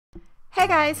Hey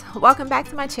guys, welcome back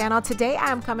to my channel. Today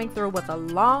I am coming through with a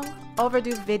long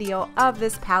overdue video of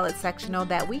this pallet sectional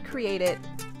that we created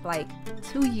like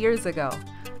 2 years ago.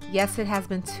 Yes, it has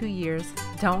been 2 years.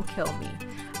 Don't kill me.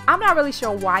 I'm not really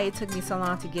sure why it took me so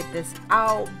long to get this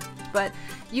out, but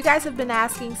you guys have been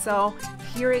asking, so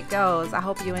here it goes. I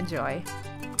hope you enjoy.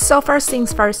 So first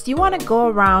things first, you want to go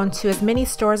around to as many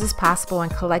stores as possible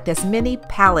and collect as many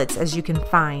pallets as you can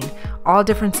find, all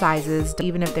different sizes,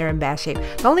 even if they're in bad shape.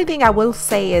 The only thing I will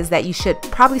say is that you should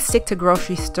probably stick to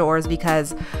grocery stores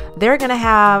because they're going to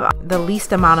have the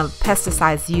least amount of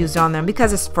pesticides used on them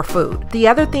because it's for food. The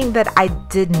other thing that I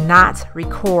did not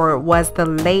record was the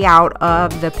layout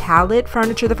of the pallet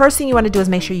furniture. The first thing you want to do is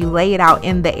make sure you lay it out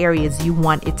in the areas you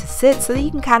want it to sit so that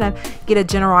you can kind of get a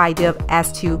general idea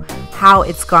as to how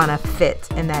it's gonna fit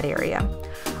in that area.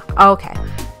 Okay,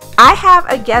 I have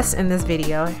a guest in this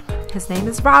video. His name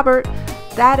is Robert.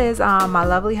 That is my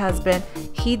lovely husband.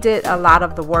 He did a lot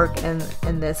of the work in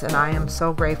this, and I am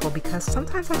so grateful because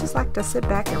sometimes I just like to sit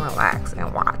back and relax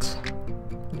and watch.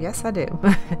 Yes, I do.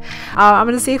 I'm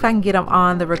gonna see if I can get him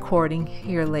on the recording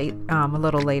here a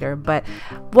little later. But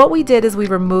what we did is we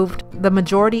removed the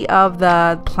majority of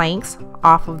the planks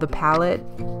off of the pallet,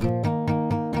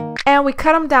 and we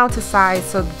cut them down to size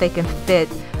so that they can fit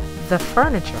the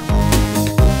furniture.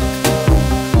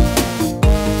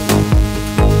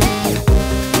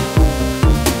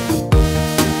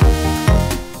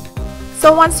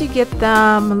 So once you get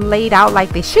them laid out like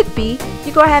they should be,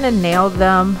 you go ahead and nail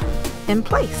them in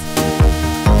place.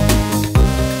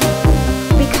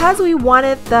 Because we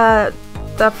wanted the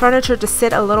furniture to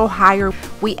sit a little higher,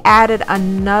 we added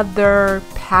another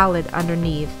pallet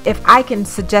underneath. If I can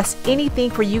suggest anything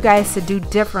for you guys to do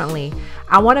differently,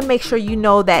 I want to make sure you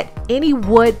know that any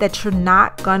wood that you're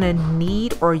not gonna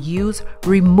need or use,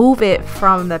 remove it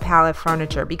from the pallet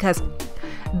furniture, because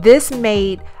this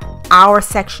made our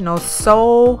sectional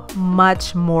so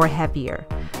much more heavier.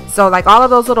 So like all of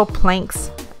those little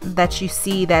planks that you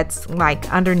see that's like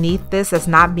underneath this that's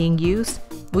not being used,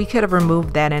 we could have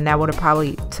removed that, and that would have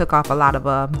probably took off a lot of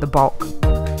the bulk.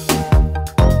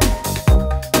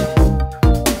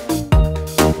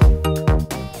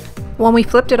 When we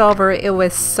flipped it over, it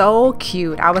was so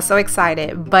cute. I was so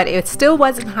excited, but it still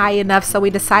wasn't high enough, so we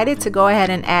decided to go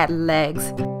ahead and add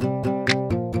legs.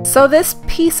 So this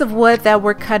piece of wood that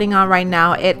we're cutting on right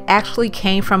now, it actually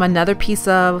came from another piece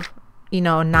of,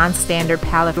 non-standard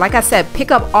pallet. Like I said,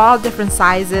 pick up all different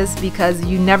sizes because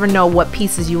you never know what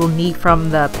pieces you will need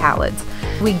from the pallets.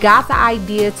 We got the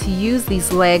idea to use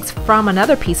these legs from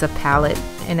another piece of pallet,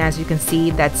 and as you can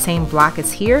see, that same block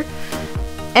is here.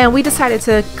 And we decided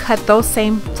to cut those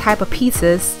same type of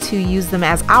pieces to use them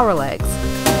as our legs.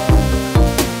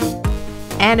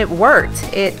 And it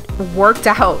worked. It worked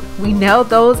out. We nailed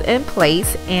those in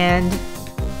place and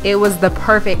it was the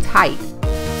perfect height.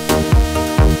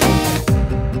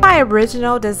 My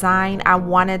original design, I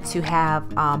wanted to have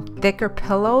thicker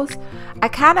pillows. I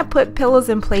kind of put pillows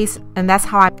in place, and that's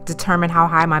how I determined how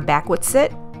high my back would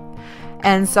sit.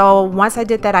 And so once I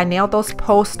did that, I nailed those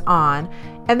posts on,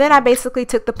 and then I basically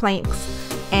took the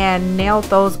planks and nailed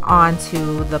those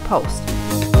onto the post.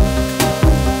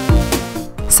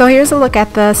 So here's a look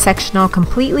at the sectional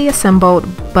completely assembled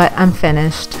but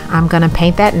unfinished. I'm gonna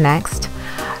paint that next.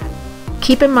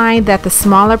 Keep in mind that the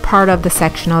smaller part of the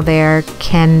sectional there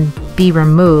can be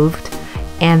removed,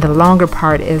 and the longer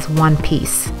part is one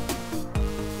piece.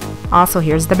 Also,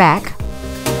 here's the back.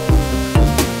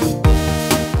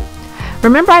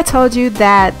 Remember I told you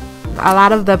that a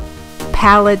lot of the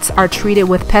pallets are treated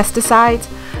with pesticides?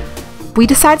 We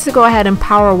decided to go ahead and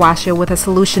power wash it with a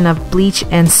solution of bleach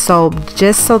and soap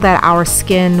just so that our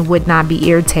skin would not be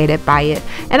irritated by it.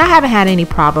 And I haven't had any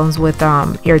problems with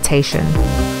irritation.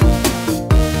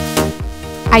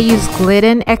 I used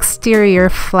Glidden exterior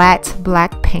flat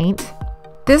black paint.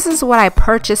 This is what I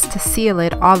purchased to seal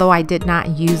it, although I did not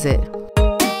use it.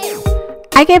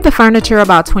 I gave the furniture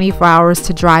about 24 hours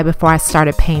to dry before I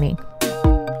started painting.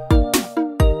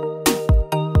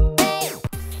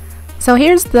 So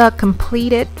here's the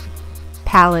completed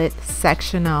pallet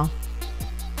sectional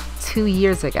 2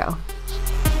 years ago.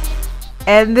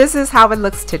 And this is how it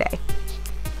looks today.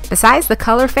 Besides the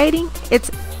color fading, it's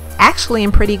actually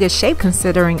in pretty good shape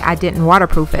considering I didn't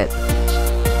waterproof it.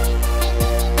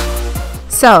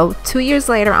 So 2 years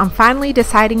later, I'm finally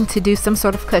deciding to do some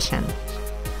sort of cushion.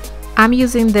 I'm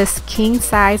using this king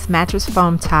size mattress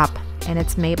foam top, and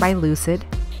it's made by Lucid.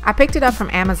 I picked it up from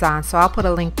Amazon, so I'll put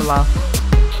a link below.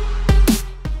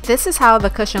 This is how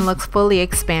the cushion looks fully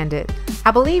expanded.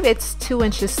 I believe it's 2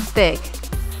 inches thick.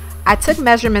 I took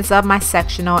measurements of my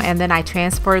sectional and then I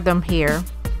transferred them here.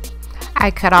 I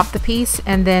cut off the piece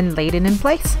and then laid it in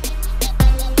place.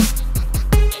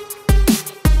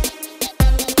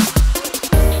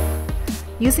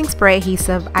 Using spray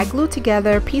adhesive, I glued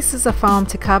together pieces of foam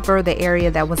to cover the area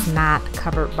that was not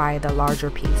covered by the larger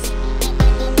piece.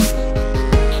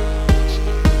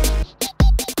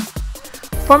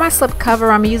 For my slip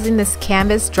cover, I'm using this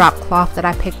canvas drop cloth that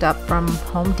I picked up from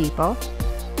Home Depot.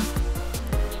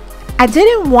 I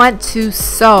didn't want to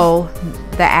sew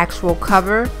the actual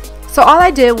cover, so all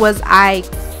I did was I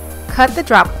cut the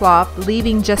drop cloth,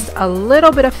 leaving just a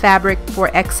little bit of fabric for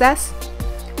excess.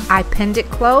 I pinned it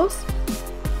closed.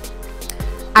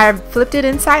 I flipped it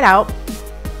inside out,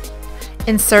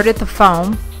 inserted the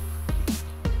foam,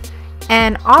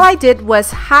 and all I did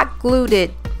was hot glued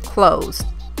it closed.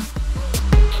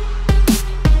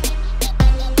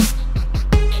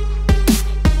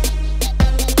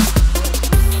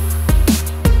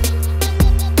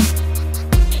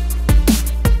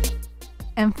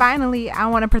 And finally, I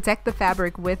want to protect the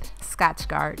fabric with Scotch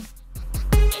Guard.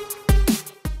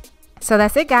 So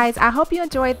that's it, guys. I hope you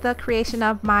enjoyed the creation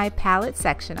of my pallet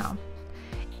sectional.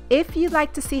 If you'd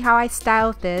like to see how I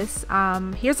styled this,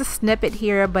 here's a snippet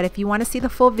here, but if you want to see the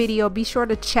full video, be sure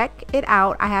to check it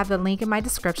out. I have the link in my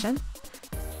description.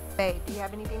 Babe, do you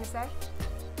have anything to say?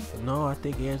 No, I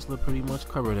think Angela pretty much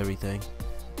covered everything.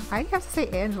 Why do you have to say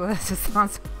Angela? It just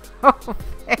sounds so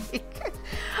fake.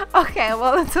 Okay,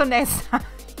 well, until next time,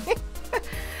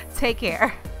 take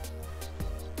care.